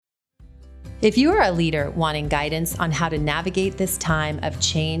If you are a leader wanting guidance on how to navigate this time of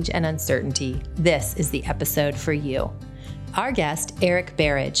change and uncertainty, this is the episode for you. Our guest, Eric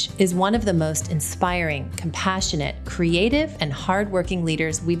Berridge, is one of the most inspiring, compassionate, creative, and hardworking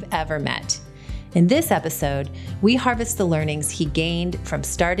leaders we've ever met. In this episode, we harvest the learnings he gained from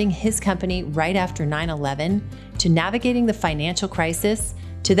starting his company right after 9/11, to navigating the financial crisis,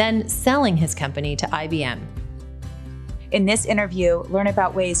 to then selling his company to IBM. In this interview, learn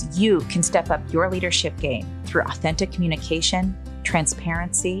about ways you can step up your leadership game through authentic communication,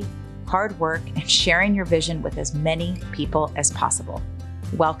 transparency, hard work, and sharing your vision with as many people as possible.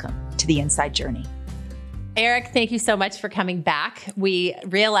 Welcome to The Inside Journey. Eric, thank you so much for coming back. We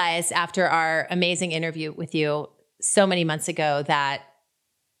realized after our amazing interview with you so many months ago that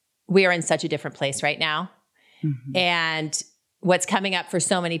we are in such a different place right now. Mm-hmm. And what's coming up for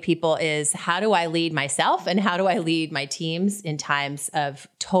so many people is, how do I lead myself and how do I lead my teams in times of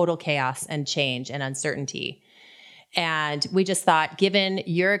total chaos and change and uncertainty? And we just thought, given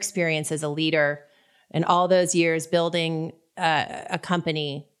your experience as a leader and all those years building a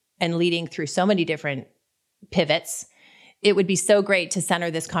company and leading through so many different pivots, it would be so great to center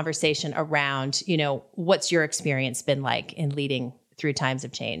this conversation around, what's your experience been like in leading through times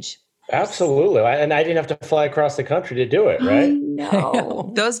of change? Absolutely. And I didn't have to fly across the country to do it, right? No,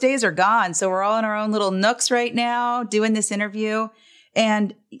 those days are gone. So we're all in our own little nooks right now doing this interview.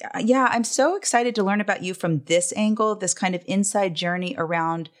 And yeah, I'm so excited to learn about you from this angle, this kind of inside journey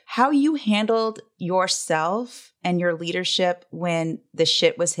around how you handled yourself and your leadership when the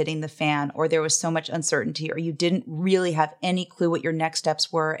shit was hitting the fan, or there was so much uncertainty, or you didn't really have any clue what your next steps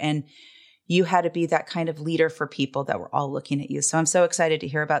were. And you had to be that kind of leader for people that were all looking at you. So I'm so excited to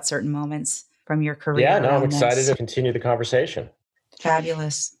hear about certain moments from your career. Yeah, no, I'm excited to continue the conversation.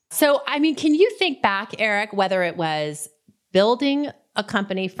 Fabulous. So, can you think back, Eric, whether it was building a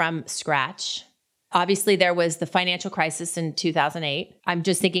company from scratch? Obviously, there was the financial crisis in 2008. I'm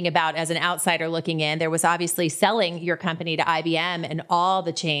just thinking about, as an outsider looking in, there was obviously selling your company to IBM and all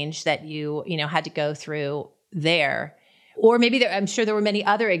the change that you had to go through there. Or maybe I'm sure there were many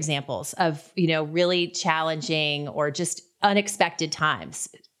other examples of, really challenging or just unexpected times.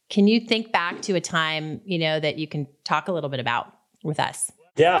 Can you think back to a time, that you can talk a little bit about with us?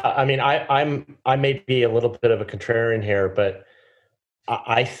 Yeah. I may be a little bit of a contrarian here, but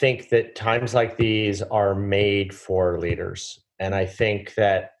I think that times like these are made for leaders. And I think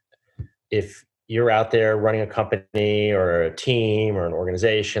that if you're out there running a company or a team or an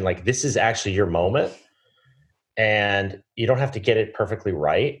organization, like, this is actually your moment. And you don't have to get it perfectly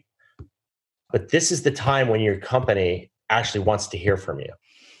right. But this is the time when your company actually wants to hear from you,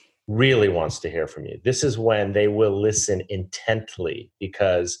 really wants to hear from you. This is when they will listen intently,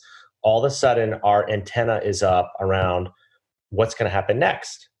 because all of a sudden our antenna is up around what's going to happen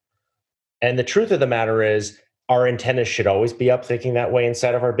next. And the truth of the matter is, our antennas should always be up thinking that way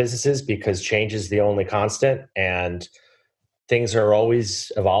inside of our businesses, because change is the only constant and things are always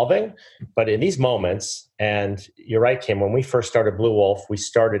evolving. But in these moments, and you're right, Kim, when we first started Blue Wolf, we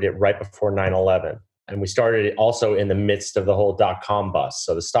started it right before 9/11. And we started it also in the midst of the whole dot-com bust.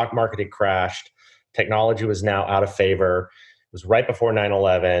 So the stock market had crashed. Technology was now out of favor. It was right before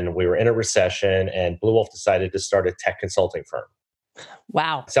 9/11. We were in a recession, and Blue Wolf decided to start a tech consulting firm.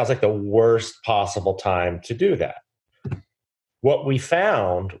 Wow. Sounds like the worst possible time to do that. What we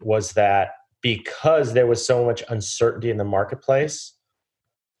found was that because there was so much uncertainty in the marketplace,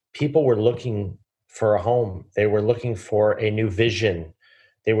 people were looking for a home. They were looking for a new vision.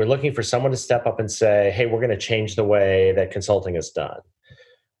 They were looking for someone to step up and say, hey, we're going to change the way that consulting is done.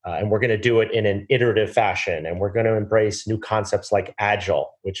 And we're going to do it in an iterative fashion. And we're going to embrace new concepts like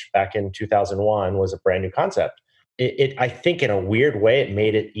Agile, which back in 2001 was a brand new concept. I think in a weird way, it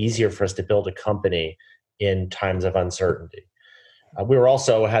made it easier for us to build a company in times of uncertainty. We were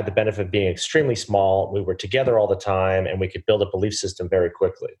also had the benefit of being extremely small. We were together all the time, and we could build a belief system very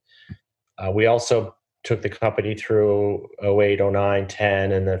quickly. We also took the company through 08, 09,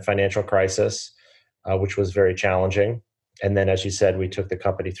 10, and the financial crisis, which was very challenging. And then, as you said, we took the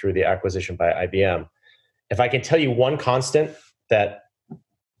company through the acquisition by IBM. If I can tell you one constant that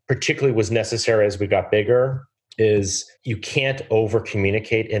particularly was necessary as we got bigger, is you can't over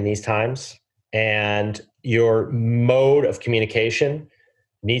communicate in these times. And your mode of communication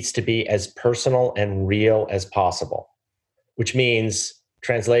needs to be as personal and real as possible, which means,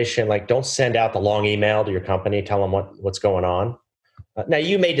 translation, like, don't send out the long email to your company, tell them what's going on. Now,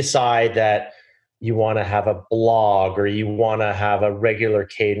 you may decide that you want to have a blog or you want to have a regular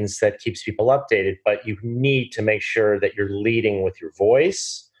cadence that keeps people updated, but you need to make sure that you're leading with your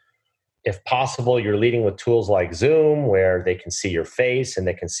voice. If possible, you're leading with tools like Zoom, where they can see your face and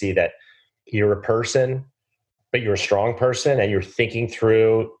they can see that you're a person, but you're a strong person and you're thinking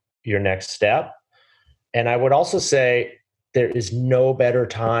through your next step. And I would also say there is no better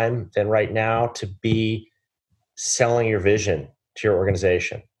time than right now to be selling your vision to your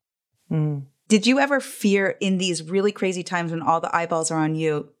organization. Mm. Did you ever fear in these really crazy times when all the eyeballs are on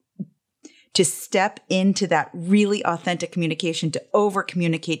you to step into that really authentic communication, to over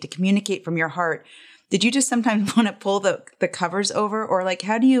communicate, to communicate from your heart? Did you just sometimes want to pull the covers over, or like,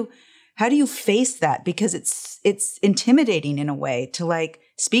 how do you face that? Because it's intimidating in a way to like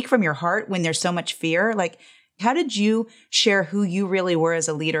speak from your heart when there's so much fear. Like, how did you share who you really were as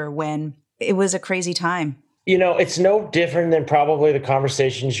a leader when it was a crazy time? You know, it's no different than probably the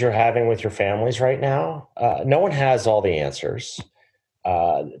conversations you're having with your families right now. No one has all the answers.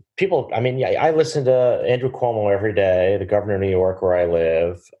 I listen to Andrew Cuomo every day, the governor of New York where I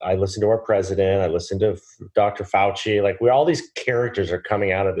live. I listen to our president. I listen to Dr. Fauci. Like, all these characters are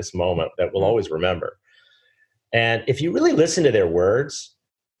coming out of this moment that we'll always remember. And if you really listen to their words,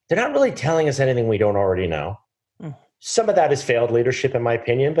 they're not really telling us anything we don't already know. Some of that is failed leadership, in my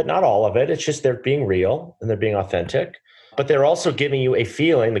opinion, but not all of it. It's just they're being real and they're being authentic. But they're also giving you a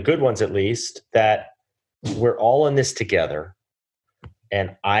feeling, the good ones at least, that we're all in this together.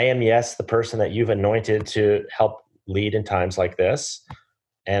 And I am, yes, the person that you've anointed to help lead in times like this.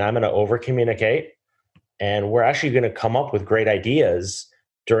 And I'm going to over communicate. And we're actually going to come up with great ideas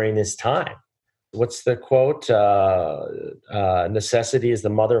during this time. What's the quote? Necessity is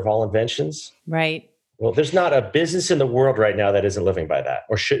the mother of all inventions. Right. Well, there's not a business in the world right now that isn't living by that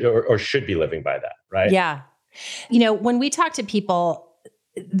or should be living by that, right? Yeah. You know, when we talk to people,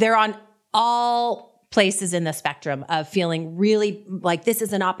 they're on all places in the spectrum of feeling really like this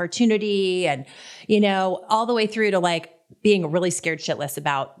is an opportunity and, you know, all the way through to like being really scared shitless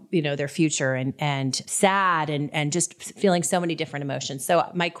about, you know, their future and sad and just feeling so many different emotions. So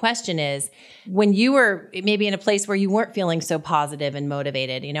my question is, when you were maybe in a place where you weren't feeling so positive and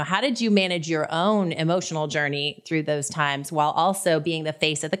motivated, you know, how did you manage your own emotional journey through those times while also being the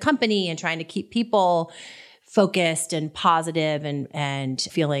face of the company and trying to keep people focused and positive and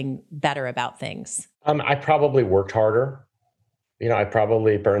feeling better about things? I probably worked harder. You know, I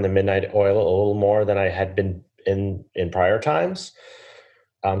probably burned the midnight oil a little more than I had been in prior times.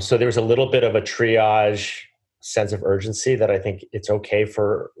 So there was a little bit of a triage sense of urgency that I think it's okay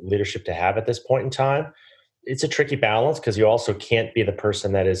for leadership to have at this point in time. It's a tricky balance because you also can't be the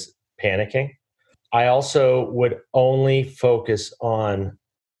person that is panicking. I also would only focus on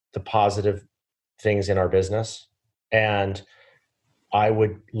the positive things in our business. And I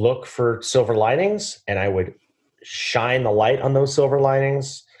would look for silver linings and I would shine the light on those silver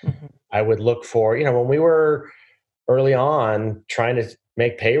linings. Mm-hmm. I would look for, you know, when we were early on trying to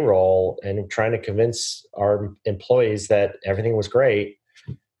make payroll and trying to convince our employees that everything was great,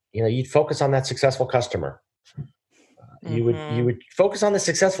 you know, you'd focus on that successful customer. Mm-hmm. You would focus on the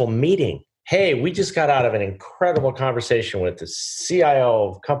successful meeting. Hey, we just got out of an incredible conversation with the CIO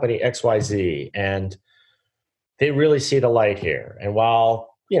of company XYZ, and they really see the light here. And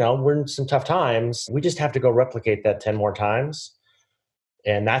while, you know, we're in some tough times, we just have to go replicate that 10 more times.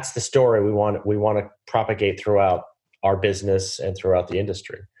 And that's the story we want to propagate throughout our business and throughout the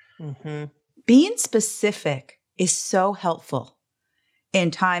industry. Mm-hmm. Being specific is so helpful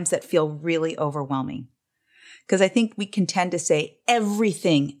in times that feel really overwhelming. Because I think we can tend to say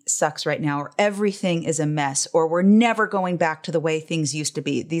everything sucks right now, or everything is a mess, or we're never going back to the way things used to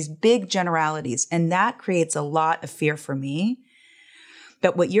be, these big generalities. And that creates a lot of fear for me.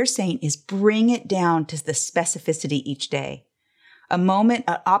 But what you're saying is bring it down to the specificity each day. A moment,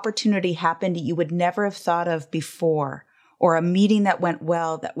 an opportunity happened that you would never have thought of before, or a meeting that went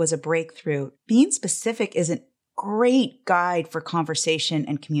well that was a breakthrough. Being specific is a great guide for conversation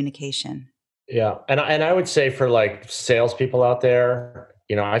and communication. Yeah. And I would say for like salespeople out there,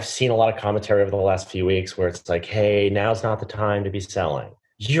 you know, I've seen a lot of commentary over the last few weeks where it's like, hey, now's not the time to be selling.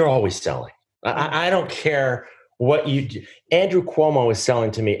 You're always selling. I don't care what you do. Andrew Cuomo is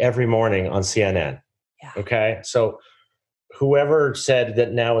selling to me every morning on CNN. Yeah. Okay. So whoever said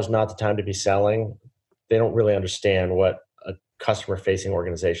that now is not the time to be selling, they don't really understand what a customer-facing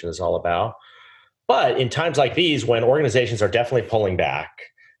organization is all about. But in times like these, when organizations are definitely pulling back,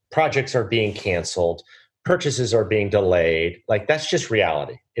 projects are being canceled, purchases are being delayed, like that's just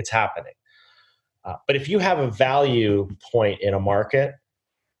reality. It's happening. But if you have a value point in a market,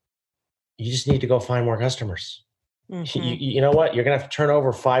 you just need to go find more customers. Mm-hmm. You know what? You're going to have to turn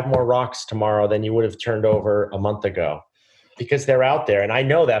over 5 more rocks tomorrow than you would have turned over a month ago, because they're out there. And I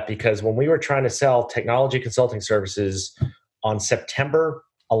know that because when we were trying to sell technology consulting services on September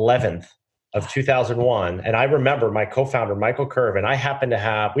 11th of 2001. And I remember my co-founder, Michael Curve, and I happened to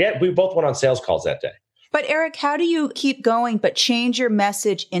have, we both went on sales calls that day. But Eric, how do you keep going, but change your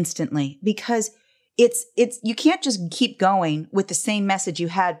message instantly? Because it's you can't just keep going with the same message you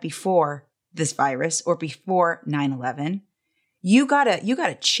had before this virus or before 9/11. You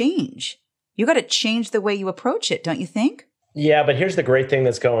gotta change. You gotta change the way you approach it, don't you think? Yeah, but here's the great thing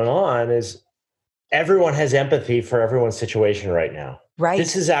that's going on is everyone has empathy for everyone's situation right now. Right.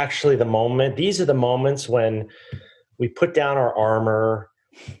 This is actually the moment. These are the moments when we put down our armor.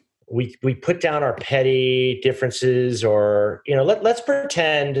 We put down our petty differences, or, let's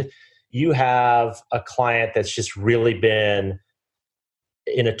pretend you have a client that's just really been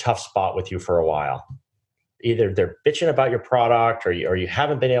in a tough spot with you for a while. Either they're bitching about your product or you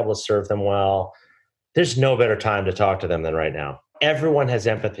haven't been able to serve them well. There's no better time to talk to them than right now. Everyone has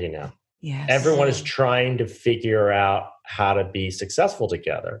empathy now. Yes. Everyone is trying to figure out how to be successful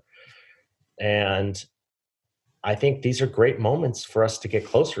together. And I think these are great moments for us to get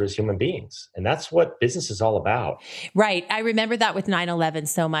closer as human beings. And that's what business is all about. Right. I remember that with 9/11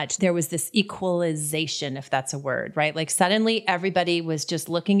 so much. There was this equalization, if that's a word, right? Like suddenly everybody was just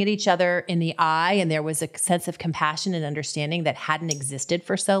looking at each other in the eye, and there was a sense of compassion and understanding that hadn't existed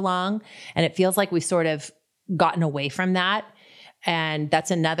for so long. And it feels like we've sort of gotten away from that. And that's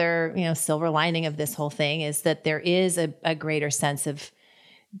another, silver lining of this whole thing, is that there is a greater sense of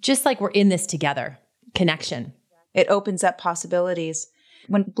just like we're in this together, connection. It opens up possibilities.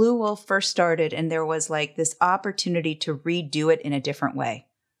 When Blue Wolf first started and there was like this opportunity to redo it in a different way,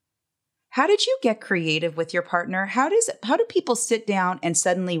 how did you get creative with your partner? How do people sit down and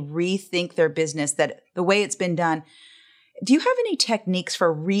suddenly rethink their business that the way it's been done? Do you have any techniques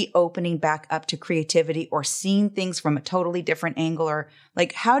for reopening back up to creativity or seeing things from a totally different angle? Or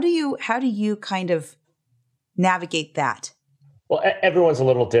like, how do you kind of navigate that? Well, everyone's a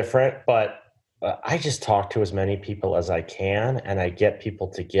little different, but I just talk to as many people as I can, and I get people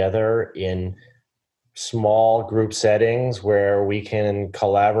together in small group settings where we can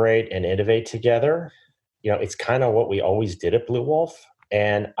collaborate and innovate together. It's kind of what we always did at Blue Wolf.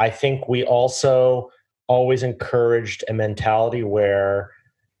 And I think we also always encouraged a mentality where,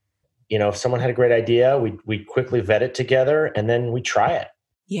 if someone had a great idea, we'd quickly vet it together and then we try it.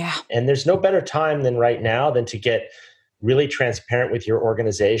 Yeah. And there's no better time than right now than to get really transparent with your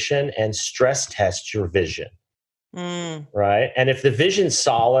organization and stress test your vision. Right? And if the vision's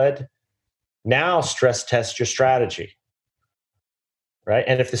solid, now stress test your strategy. Right?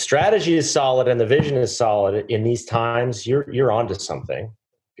 And if the strategy is solid and the vision is solid in these times, you're onto something.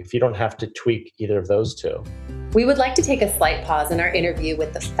 If you don't have to tweak either of those two. We would like to take a slight pause in our interview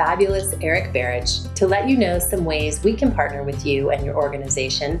with the fabulous Eric Berich to let you know some ways we can partner with you and your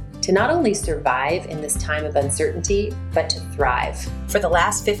organization to not only survive in this time of uncertainty, but to thrive. For the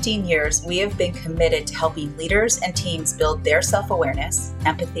last 15 years, we have been committed to helping leaders and teams build their self-awareness,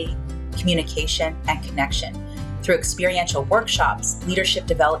 empathy, communication, and connection through experiential workshops, leadership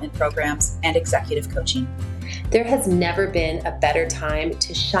development programs, and executive coaching. There has never been a better time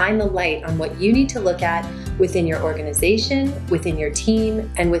to shine the light on what you need to look at within your organization, within your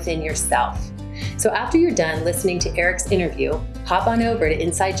team, and within yourself. So after you're done listening to Eric's interview, hop on over to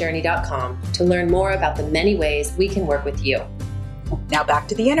InsideJourney.com to learn more about the many ways we can work with you. Now back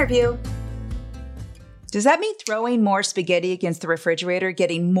to the interview. Does that mean throwing more spaghetti against the refrigerator,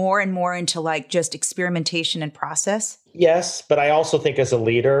 getting more and more into like just experimentation and process? Yes, but I also think as a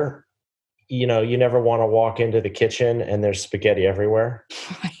leader, you never want to walk into the kitchen and there's spaghetti everywhere.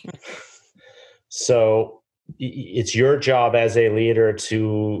 So it's your job as a leader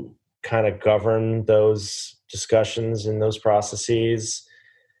to kind of govern those discussions and those processes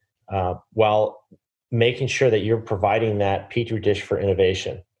while making sure that you're providing that petri dish for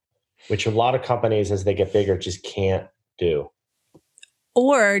innovation, which a lot of companies as they get bigger just can't do.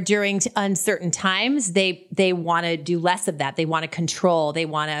 Or during uncertain times, they want to do less of that. They want to control. They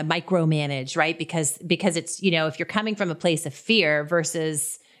want to micromanage, right? Because it's, if you're coming from a place of fear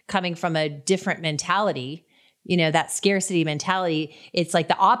versus coming from a different mentality, that scarcity mentality, it's like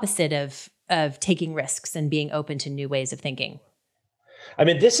the opposite of taking risks and being open to new ways of thinking. I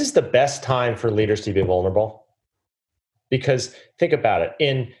mean, this is the best time for leaders to be vulnerable, because think about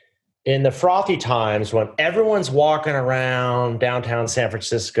it. In the frothy times when everyone's walking around downtown San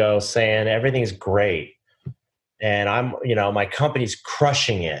Francisco saying everything's great and my company's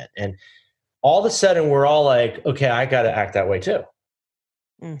crushing it, and all of a sudden we're all like, okay, I got to act that way too.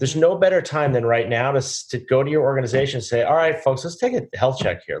 Mm-hmm. There's no better time than right now to go to your organization and say, all right, folks, let's take a health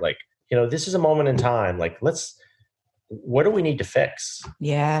check here. Like, this is a moment in time. Like, what do we need to fix?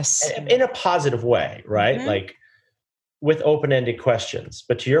 Yes. In a positive way, right? Mm-hmm. Like, with open-ended questions.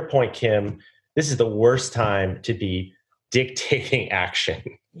 But to your point, Kim, this is the worst time to be dictating action,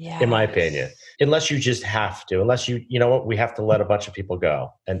 in my opinion, unless you just have to, unless you know what, we have to let a bunch of people go.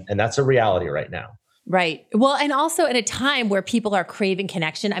 And that's a reality right now. Right. Well, and also at a time where people are craving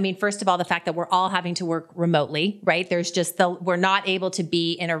connection. I mean, first of all, the fact that we're all having to work remotely, right? There's just we're not able to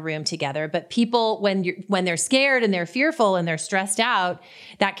be in a room together, but people, when they're scared and they're fearful and they're stressed out,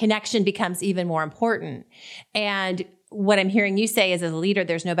 that connection becomes even more important. And what I'm hearing you say is, as a leader,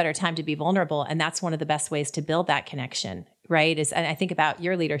 there's no better time to be vulnerable. And that's one of the best ways to build that connection, right? And I think about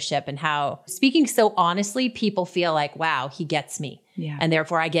your leadership and how speaking so honestly, people feel like, wow, he gets me. Yeah. And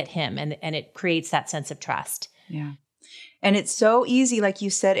therefore I get him. And it creates that sense of trust. Yeah. And it's so easy, like you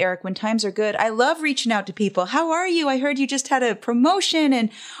said, Eric, when times are good. I love reaching out to people. How are you? I heard you just had a promotion and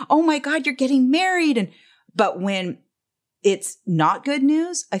oh my God, you're getting married. But when it's not good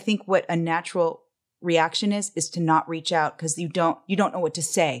news, I think what a natural reaction is to not reach out because you don't know what to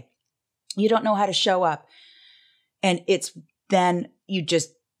say. You don't know how to show up. And it's then you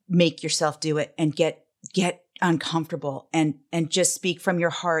just make yourself do it and get uncomfortable and just speak from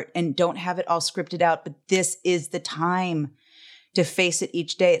your heart and don't have it all scripted out. But this is the time to face it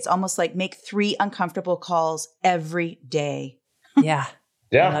each day. It's almost like make 3 uncomfortable calls every day. Yeah.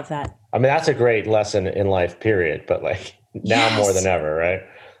 Yeah. I love that. I mean, that's a great lesson in life, period. But like now more than ever, right?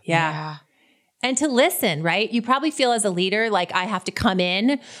 Yeah. And to listen, right? You probably feel as a leader, like I have to come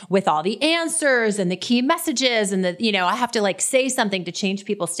in with all the answers and the key messages and I have to like say something to change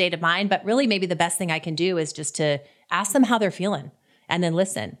people's state of mind. But really maybe the best thing I can do is just to ask them how they're feeling and then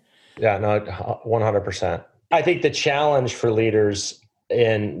listen. Yeah, no, 100%. I think the challenge for leaders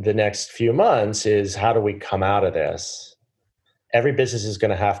in the next few months is how do we come out of this? Every business is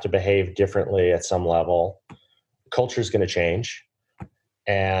going to have to behave differently at some level. Culture is going to change.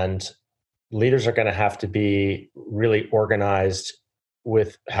 And leaders are going to have to be really organized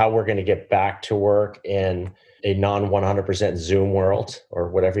with how we're going to get back to work in a non 100% Zoom world or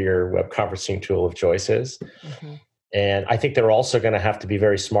whatever your web conferencing tool of choice is. Mm-hmm. And I think they're also going to have to be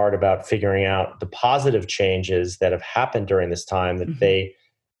very smart about figuring out the positive changes that have happened during this time that they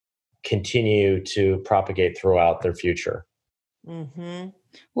continue to propagate throughout their future. Mm-hmm.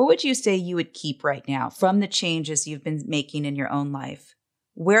 What would you say you would keep right now from the changes you've been making in your own life?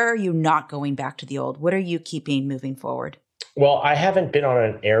 Where are you not going back to the old? What are you keeping moving forward? Well, I haven't been on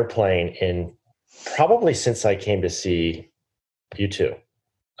an airplane in probably since I came to see you two.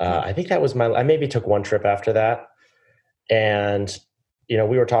 I think that was I maybe took one trip after that. And, we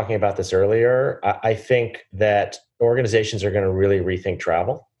were talking about this earlier. I think that organizations are going to really rethink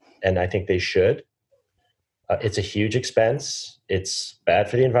travel, and I think they should. It's a huge expense. It's bad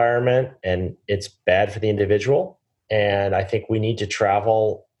for the environment, and it's bad for the individual. And I think we need to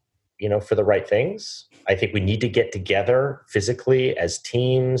travel, for the right things. I think we need to get together physically as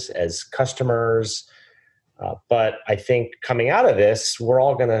teams, as customers. But I think coming out of this, we're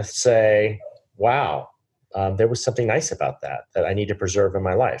all going to say, wow, there was something nice about that I need to preserve in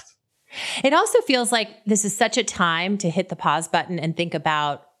my life. It also feels like this is such a time to hit the pause button and think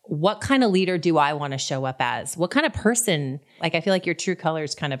about what kind of leader do I want to show up as? What kind of person? Like, I feel like your true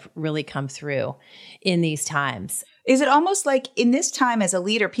colors kind of really come through in these times. Is it almost like in this time as a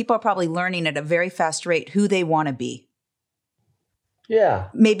leader, people are probably learning at a very fast rate who they want to be? Yeah.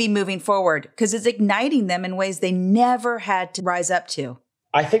 Maybe moving forward, because it's igniting them in ways they never had to rise up to.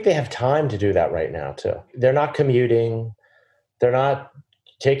 I think they have time to do that right now, too. They're not commuting. They're not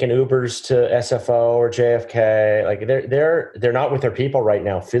taking Ubers to SFO or JFK. Like they're not with their people right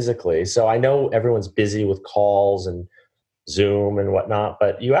now physically. So I know everyone's busy with calls and Zoom and whatnot,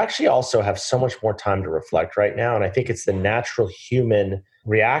 but you actually also have so much more time to reflect right now. And I think it's the natural human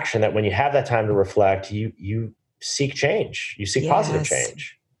reaction that when you have that time to reflect, you seek change. You seek positive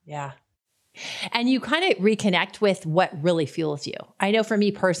change. Yeah. And you kind of reconnect with what really fuels you. I know for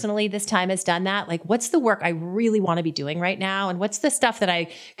me personally, this time has done that. Like, what's the work I really want to be doing right now? And what's the stuff that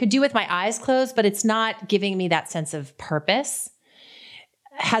I could do with my eyes closed, but it's not giving me that sense of purpose?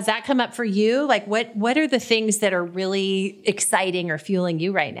 Has that come up for you? Like, what are the things that are really exciting or fueling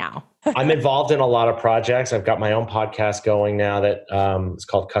you right now? I'm involved in a lot of projects. I've got my own podcast going now that it's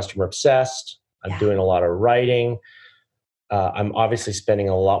called Customer Obsessed. I'm doing a lot of writing. I'm obviously spending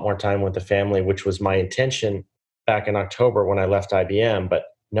a lot more time with the family, which was my intention back in October when I left IBM. But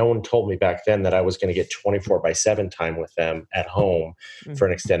no one told me back then that I was going to get 24/7 time with them at home for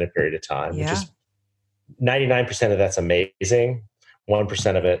an extended period of time, which is 99% of that's amazing.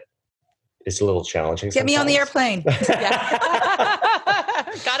 1% of it is a little challenging. Get me on the airplane.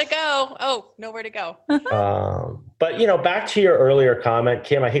 Gotta go. Oh, nowhere to go. But, back to your earlier comment,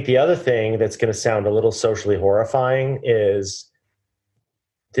 Kim, I think the other thing that's going to sound a little socially horrifying is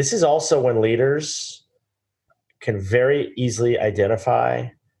this is also when leaders can very easily identify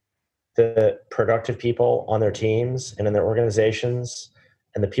the productive people on their teams and in their organizations,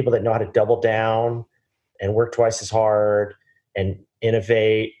 and the people that know how to double down and work twice as hard and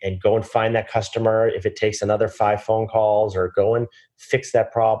innovate and go and find that customer if it takes another 5 phone calls, or go and fix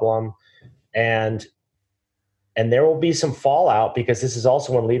that problem. And there will be some fallout, because this is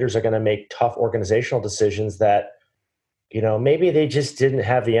also when leaders are going to make tough organizational decisions that, maybe they just didn't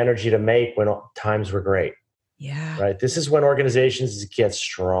have the energy to make when times were great. Yeah. Right. This is when organizations get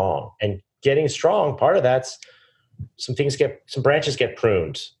strong, and getting strong, part of that's some branches get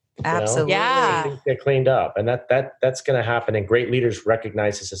pruned. Absolutely. Yeah. Things get cleaned up, and that's going to happen. And great leaders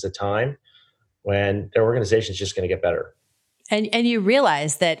recognize this as a time when their organization is just going to get better. And you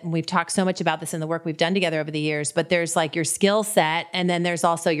realize that we've talked so much about this in the work we've done together over the years, but there's like your skill set, and then there's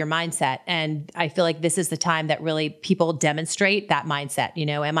also your mindset. And I feel like this is the time that really people demonstrate that mindset.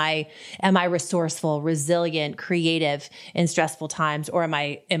 Am I resourceful, resilient, creative in stressful times, or am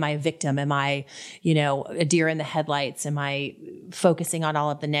I a victim? Am I, a deer in the headlights? Am I focusing on all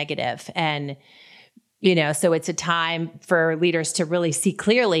of the negative? And so it's a time for leaders to really see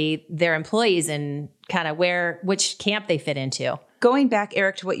clearly their employees and kind of which camp they fit into. Going back,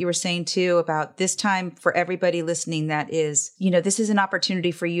 Eric, to what you were saying too about this time for everybody listening, that is, this is an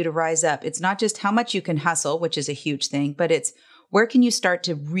opportunity for you to rise up. It's not just how much you can hustle, which is a huge thing, but it's where can you start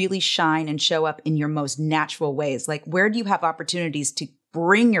to really shine and show up in your most natural ways? Like, where do you have opportunities to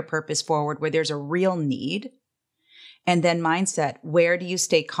bring your purpose forward where there's a real need? And then mindset, where do you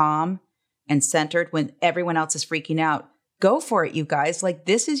stay calm and centered when everyone else is freaking out? Go for it, you guys. Like,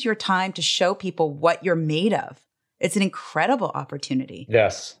 this is your time to show people what you're made of. It's an incredible opportunity.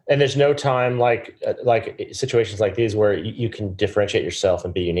 Yes. And there's no time like situations like these where you can differentiate yourself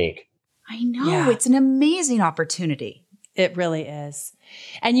and be unique. I know. Yeah. It's an amazing opportunity. It really is.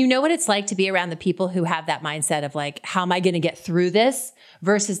 And you know what it's like to be around the people who have that mindset of like, how am I going to get through this,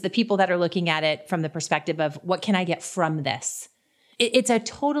 versus the people that are looking at it from the perspective of what can I get from this? It's a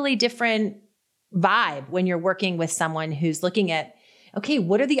totally different vibe when you're working with someone who's looking at, okay,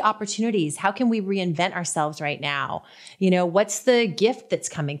 what are the opportunities? How can we reinvent ourselves right now? What's the gift that's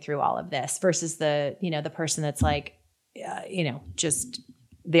coming through all of this, versus the person that's like, just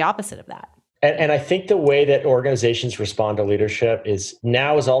the opposite of that. And I think the way that organizations respond to leadership is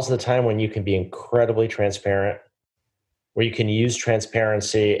now is also the time when you can be incredibly transparent, where you can use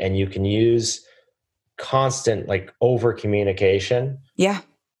transparency and you can use constant over communication. Yeah.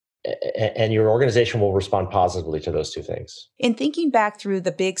 And your organization will respond positively to those two things. In thinking back through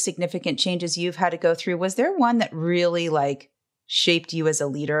the big significant changes you've had to go through, was there one that really shaped you as a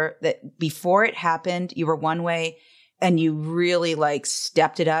leader, that before it happened, you were one way and you really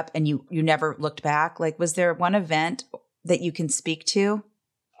stepped it up and you never looked back? Was there one event that you can speak to?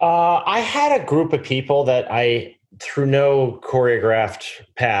 I had a group of people that I, through no choreographed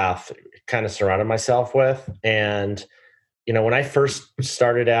path, kind of surrounded myself with. And when I first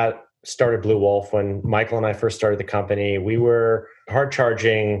started Blue Wolf, when Michael and I first started the company, we were hard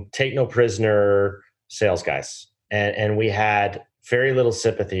charging, take no prisoner sales guys. And we had very little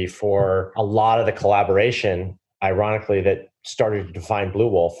sympathy for a lot of the collaboration, ironically, that started to define Blue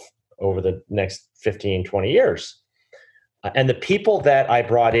Wolf over the next 15, 20 years. And the people that I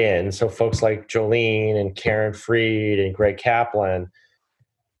brought in, so folks like Jolene and Karen Freed and Greg Kaplan,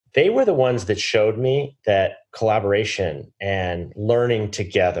 they were the ones that showed me that collaboration and learning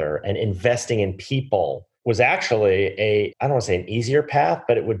together and investing in people was actually I don't want to say an easier path,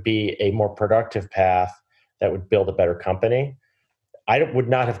 but it would be a more productive path that would build a better company. I would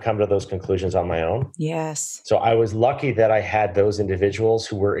not have come to those conclusions on my own. Yes. So I was lucky that I had those individuals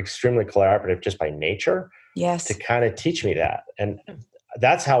who were extremely collaborative just by nature. Yes. To kind of teach me that. And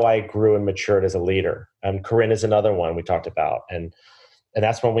that's how I grew and matured as a leader. Corinne is another one we talked about. And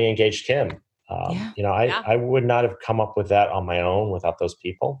that's when we engaged Kim. I would not have come up with that on my own without those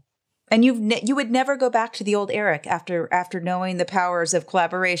people. And you would never go back to the old Eric after knowing the powers of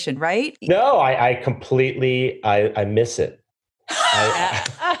collaboration, right? No, I completely, I miss it.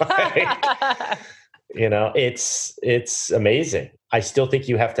 It's amazing. I still think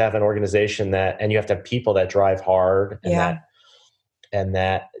you have to have an organization and you have to have people that drive hard and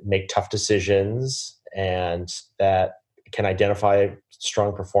that make tough decisions and that can identify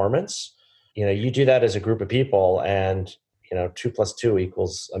strong performance. You do that as a group of people and, 2 + 2 =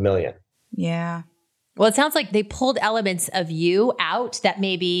 1,000,000. Yeah. Well, it sounds like they pulled elements of you out that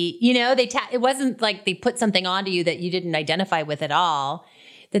maybe, it wasn't like they put something onto you that you didn't identify with at all.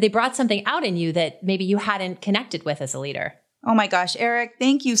 that they brought something out in you that maybe you hadn't connected with as a leader. Oh my gosh, Eric,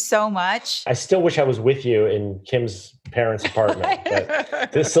 thank you so much. I still wish I was with you in Kim's parents' apartment,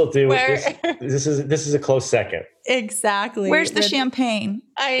 but this will do. This is a close second. Exactly. Where's the champagne?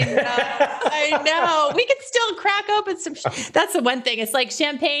 I know. We could still crack open some. That's the one thing. It's like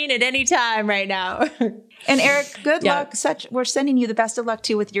champagne at any time right now. And Eric, good luck. We're sending you the best of luck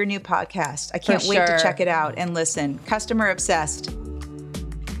too with your new podcast. I can't wait to check it out and listen. Customer Obsessed.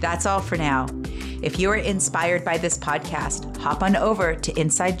 That's all for now. If you are inspired by this podcast, hop on over to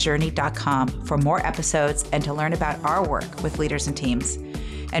InsideJourney.com for more episodes and to learn about our work with leaders and teams.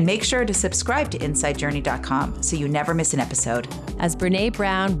 And make sure to subscribe to InsideJourney.com so you never miss an episode. As Brené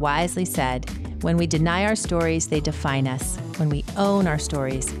Brown wisely said, when we deny our stories, they define us. When we own our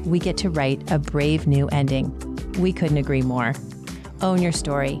stories, we get to write a brave new ending. We couldn't agree more. Own your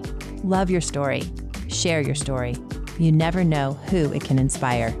story. Love your story. Share your story. You never know who it can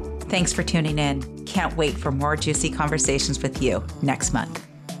inspire. Thanks for tuning in. Can't wait for more juicy conversations with you next month.